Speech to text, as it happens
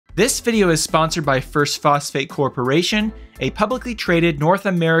This video is sponsored by First Phosphate Corporation, a publicly traded North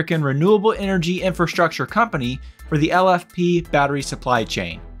American renewable energy infrastructure company for the LFP battery supply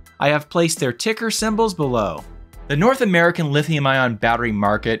chain. I have placed their ticker symbols below. The North American lithium-ion battery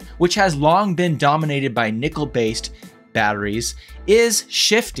market, which has long been dominated by nickel-based batteries, is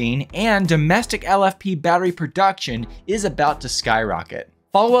shifting, and domestic LFP battery production is about to skyrocket.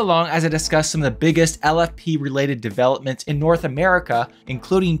 Follow along as I discuss some of the biggest LFP-related developments in North America,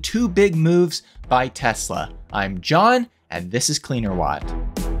 including two big moves by Tesla. I'm John, and this is Cleaner Watt.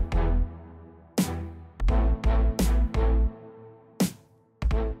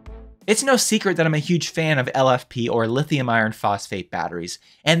 It's no secret that I'm a huge fan of LFP, or lithium iron phosphate batteries,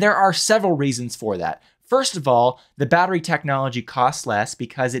 and there are several reasons for that. First of all, the battery technology costs less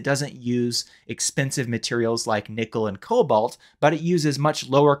because it doesn't use expensive materials like nickel and cobalt, but it uses much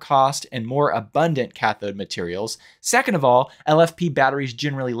lower cost and more abundant cathode materials. Second of all, LFP batteries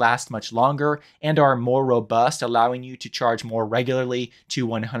generally last much longer and are more robust, allowing you to charge more regularly to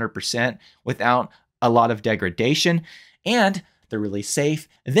 100% without a lot of degradation. And they're really safe.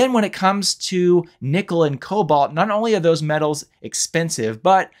 Then when it comes to nickel and cobalt, not only are those metals expensive,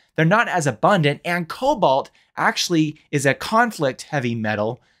 but they're not as abundant, and cobalt actually is a conflict-heavy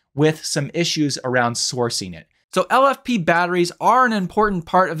metal with some issues around sourcing it. So LFP batteries are an important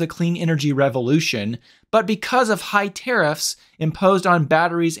part of the clean energy revolution, but because of high tariffs imposed on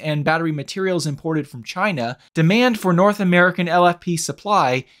batteries and battery materials imported from China, demand for North American LFP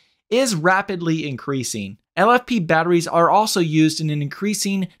supply is rapidly increasing. LFP batteries are also used in an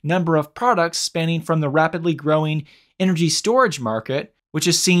increasing number of products spanning from the rapidly growing energy storage market, which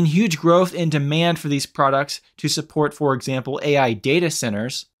has seen huge growth in demand for these products to support, for example, AI data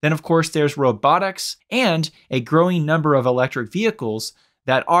centers. Then, of course, there's robotics and a growing number of electric vehicles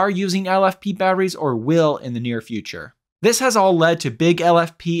that are using LFP batteries or will in the near future. This has all led to big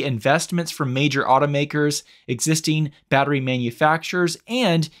LFP investments from major automakers, existing battery manufacturers,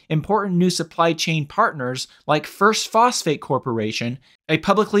 and important new supply chain partners like First Phosphate Corporation, a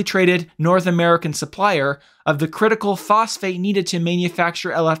publicly traded North American supplier of the critical phosphate needed to manufacture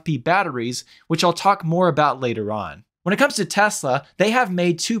LFP batteries, which I'll talk more about later on. When it comes to Tesla, they have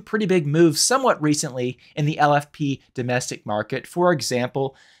made two pretty big moves somewhat recently in the LFP domestic market. For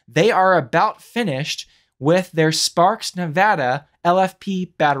example, they are about finished with their Sparks, Nevada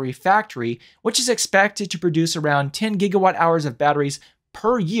LFP battery factory, which is expected to produce around 10 gigawatt hours of batteries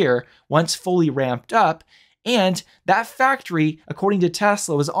per year once fully ramped up. And that factory, according to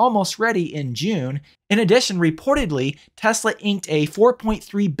Tesla, was almost ready in June. In addition, reportedly, Tesla inked a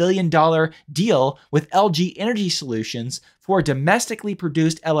 $4.3 billion deal with LG Energy Solutions for domestically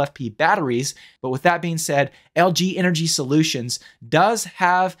produced LFP batteries. But with that being said, LG Energy Solutions does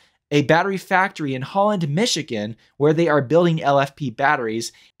have a battery factory in Holland, Michigan, where they are building LFP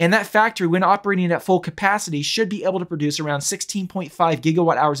batteries. And that factory, when operating at full capacity, should be able to produce around 16.5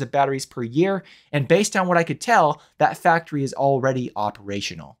 gigawatt hours of batteries per year. And based on what I could tell, that factory is already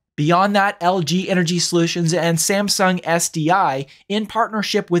operational. Beyond that, LG Energy Solutions and Samsung SDI, in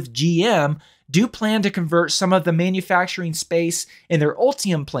partnership with GM, do plan to convert some of the manufacturing space in their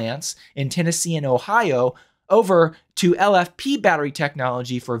Ultium plants in Tennessee and Ohio over to LFP battery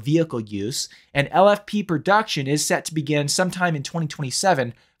technology for vehicle use, and LFP production is set to begin sometime in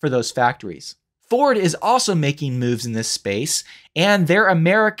 2027 for those factories. Ford is also making moves in this space, and their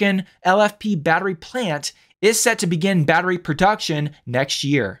American LFP battery plant is set to begin battery production next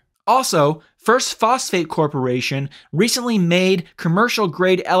year. Also, First Phosphate Corporation recently made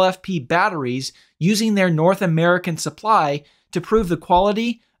commercial-grade LFP batteries using their North American supply to prove the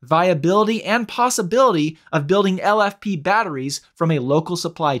quality, viability, and possibility of building LFP batteries from a local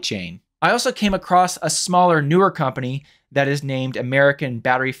supply chain. I also came across a smaller, newer company that is named American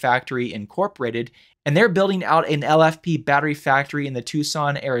Battery Factory Incorporated, and they're building out an LFP battery factory in the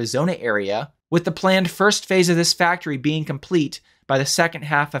Tucson, Arizona area, with the planned first phase of this factory being complete by the second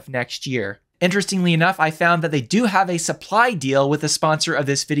half of next year. Interestingly enough, I found that they do have a supply deal with the sponsor of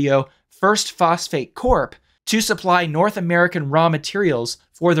this video, First Phosphate Corp, to supply North American raw materials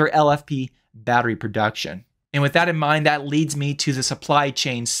for their LFP battery production. And with that in mind, that leads me to the supply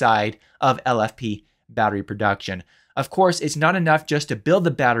chain side of LFP battery production. Of course, it's not enough just to build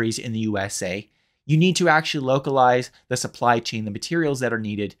the batteries in the USA. You need to actually localize the supply chain, the materials that are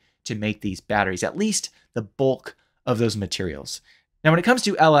needed to make these batteries, at least the bulk of those materials. Now, when it comes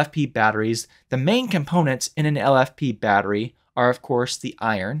to LFP batteries, the main components in an LFP battery are, of course, the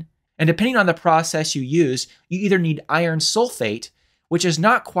iron. And depending on the process you use, you either need iron sulfate, which is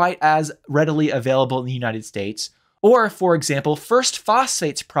not quite as readily available in the United States, Or, for example, First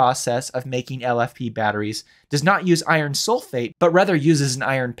Phosphate's process of making LFP batteries does not use iron sulfate, but rather uses an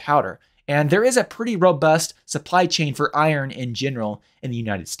iron powder. And there is a pretty robust supply chain for iron in general in the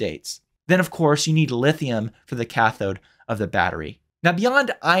United States. Then, of course, you need lithium for the cathode of the battery. Now,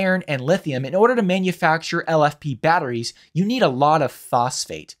 beyond iron and lithium, in order to manufacture LFP batteries, you need a lot of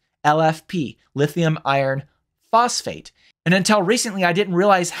phosphate. LFP, lithium iron phosphate. And until recently, I didn't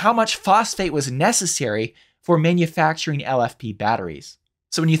realize how much phosphate was necessary for manufacturing LFP batteries.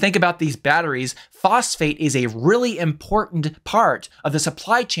 So when you think about these batteries, phosphate is a really important part of the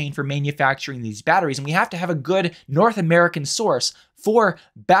supply chain for manufacturing these batteries, and we have to have a good North American source for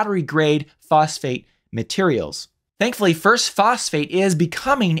battery-grade phosphate materials. Thankfully, First Phosphate is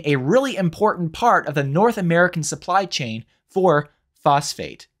becoming a really important part of the North American supply chain for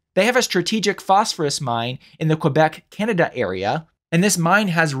phosphate. They have a strategic phosphorus mine in the Quebec, Canada area, and this mine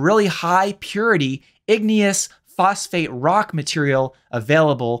has really high purity igneous phosphate rock material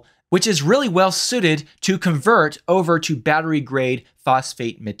available, which is really well suited to convert over to battery-grade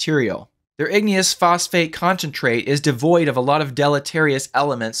phosphate material. Their igneous phosphate concentrate is devoid of a lot of deleterious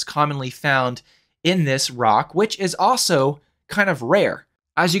elements commonly found in this rock, which is also kind of rare.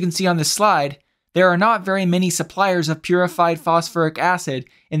 As you can see on this slide, there are not very many suppliers of purified phosphoric acid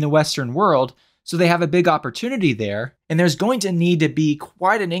in the Western world, so they have a big opportunity there, and there's going to need to be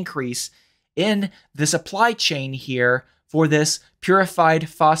quite an increase in the supply chain here for this purified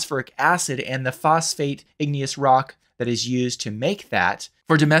phosphoric acid and the phosphate igneous rock that is used to make that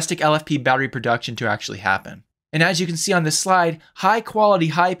for domestic LFP battery production to actually happen. And as you can see on this slide, high quality,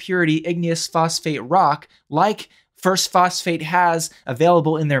 high purity igneous phosphate rock, like First Phosphate has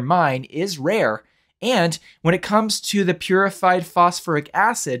available in their mine, is rare. And when it comes to the purified phosphoric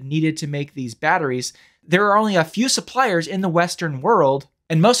acid needed to make these batteries, there are only a few suppliers in the Western world,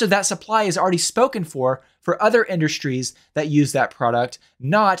 and most of that supply is already spoken for other industries that use that product,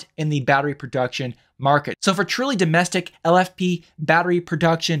 not in the battery production market. So for truly domestic LFP battery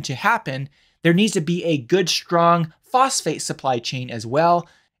production to happen, there needs to be a good, strong phosphate supply chain as well.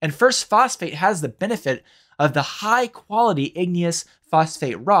 And First Phosphate has the benefit of the high quality igneous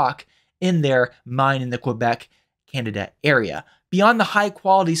phosphate rock in their mine in the Quebec, Canada area. Beyond the high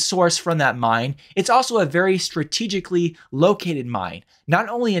quality source from that mine, it's also a very strategically located mine, not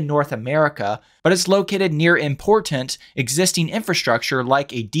only in North America, but it's located near important existing infrastructure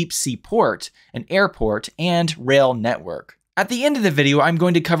like a deep sea port, an airport, and rail network. At the end of the video, I'm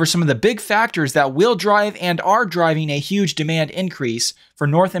going to cover some of the big factors that will drive and are driving a huge demand increase for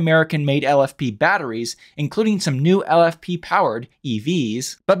North American-made LFP batteries, including some new LFP-powered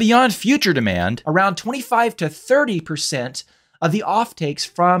EVs. But beyond future demand, around 25 to 30% of the offtakes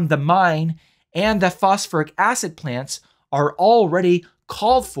from the mine and the phosphoric acid plants are already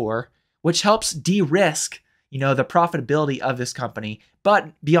called for, which helps de-risk, the profitability of this company.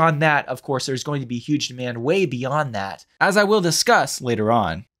 But beyond that, of course, there's going to be huge demand way beyond that, as I will discuss later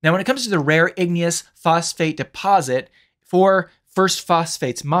on. Now, when it comes to the rare igneous phosphate deposit for First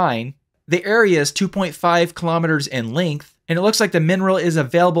Phosphate's mine, the area is 2.5 kilometers in length, and it looks like the mineral is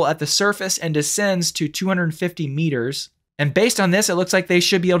available at the surface and descends to 250 meters. And based on this, it looks like they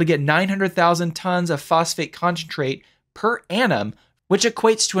should be able to get 900,000 tons of phosphate concentrate per annum, which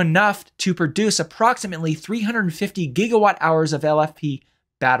equates to enough to produce approximately 350 gigawatt hours of LFP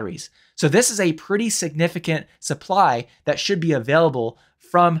batteries. So this is a pretty significant supply that should be available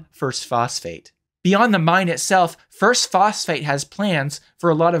from First Phosphate. Beyond the mine itself, First Phosphate has plans for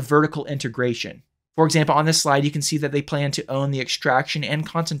a lot of vertical integration. For example, on this slide, you can see that they plan to own the extraction and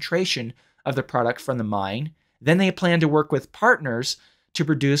concentration of the product from the mine. Then they plan to work with partners to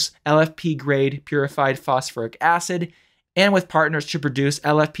produce LFP-grade purified phosphoric acid, and with partners to produce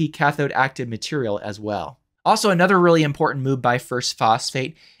LFP cathode active material as well. Also, another really important move by First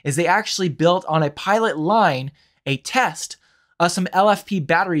Phosphate is they actually built on a pilot line a test of some LFP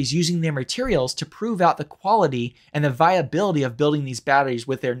batteries using their materials to prove out the quality and the viability of building these batteries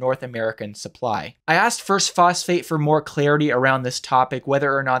with their North American supply. I asked First Phosphate for more clarity around this topic,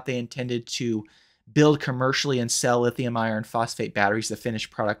 whether or not they intended to build commercially and sell lithium iron phosphate batteries, the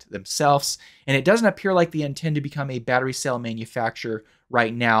finished product themselves. And it doesn't appear like they intend to become a battery cell manufacturer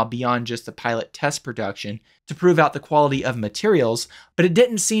right now beyond just the pilot test production to prove out the quality of materials, but it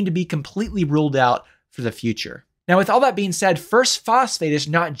didn't seem to be completely ruled out for the future. Now, with all that being said, First Phosphate is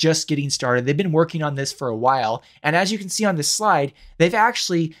not just getting started. They've been working on this for a while. And as you can see on this slide, they've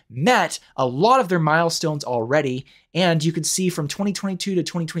actually met a lot of their milestones already. And you can see from 2022 to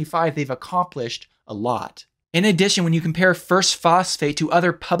 2025, they've accomplished a lot. In addition, when you compare First Phosphate to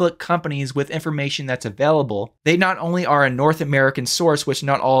other public companies with information that's available, they not only are a North American source, which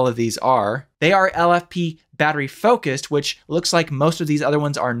not all of these are, they are LFP battery focused, which looks like most of these other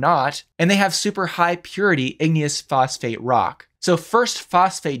ones are not, and they have super high purity igneous phosphate rock. So First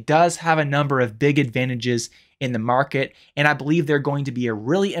Phosphate does have a number of big advantages in the market, and I believe they're going to be a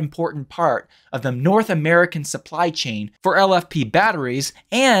really important part of the North American supply chain for LFP batteries,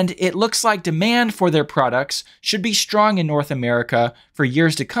 and it looks like demand for their products should be strong in North America for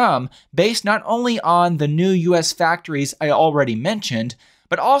years to come, based not only on the new US factories I already mentioned,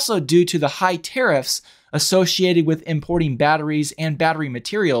 but also due to the high tariffs associated with importing batteries and battery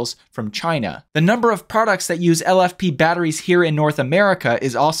materials from China. The number of products that use LFP batteries here in North America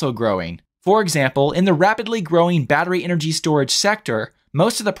is also growing. For example, in the rapidly growing battery energy storage sector,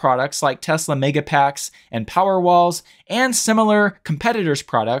 most of the products like Tesla Megapacks and Powerwalls and similar competitors'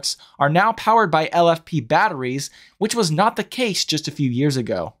 products are now powered by LFP batteries, which was not the case just a few years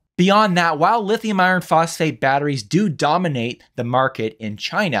ago. Beyond that, while lithium iron phosphate batteries do dominate the market in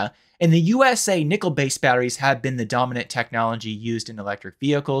China, in the USA, nickel-based batteries have been the dominant technology used in electric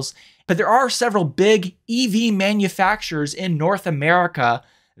vehicles, but there are several big EV manufacturers in North America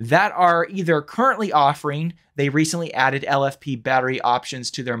that are either currently offering, they recently added LFP battery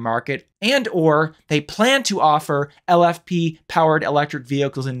options to their market, and or they plan to offer LFP powered electric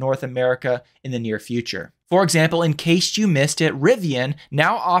vehicles in North America in the near future. For example, in case you missed it, Rivian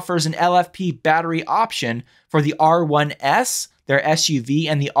now offers an LFP battery option for the R1S, their SUV,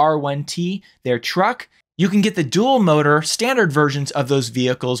 and the R1T, their truck. You can get the dual motor standard versions of those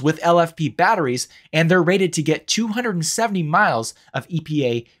vehicles with LFP batteries, and they're rated to get 270 miles of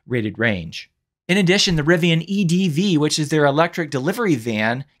EPA rated range. In addition, the Rivian EDV, which is their electric delivery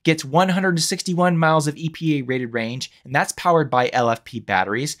van, gets 161 miles of EPA rated range, and that's powered by LFP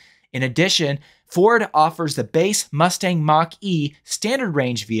batteries. In addition, Ford offers the base Mustang Mach-E standard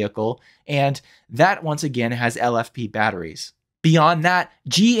range vehicle, and that once again has LFP batteries. Beyond that,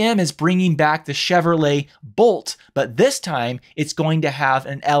 GM is bringing back the Chevrolet Bolt, but this time it's going to have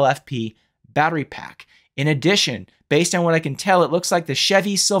an LFP battery pack. In addition, based on what I can tell, it looks like the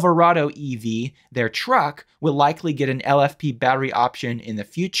Chevy Silverado EV, their truck, will likely get an LFP battery option in the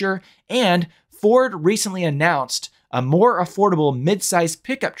future, and Ford recently announced a more affordable mid-size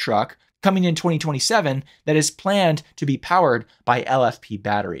pickup truck coming in 2027 that is planned to be powered by LFP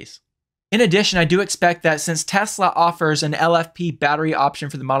batteries. In addition, I do expect that since Tesla offers an LFP battery option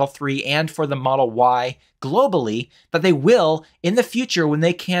for the Model 3 and for the Model Y globally, that they will, in the future, when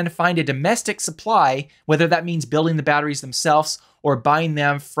they can find a domestic supply, whether that means building the batteries themselves or buying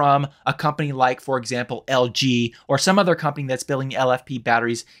them from a company like, for example, LG or some other company that's building LFP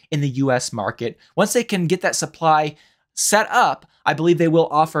batteries in the US market, once they can get that supply set up, I believe they will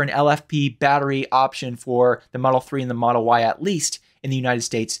offer an LFP battery option for the Model 3 and the Model Y, at least in the United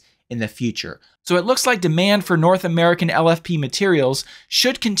States, in the future. So it looks like demand for North American LFP materials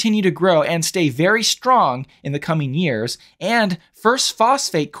should continue to grow and stay very strong in the coming years, and First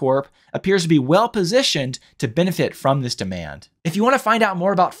Phosphate Corp appears to be well positioned to benefit from this demand. If you want to find out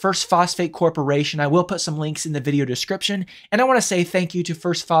more about First Phosphate Corporation, I will put some links in the video description, and I want to say thank you to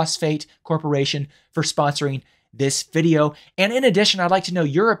First Phosphate Corporation for sponsoring this video. And in addition, I'd like to know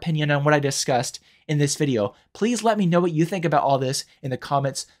your opinion on what I discussed in this video. Please let me know what you think about all this in the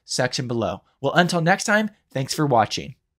comments section below. Well, until next time, thanks for watching.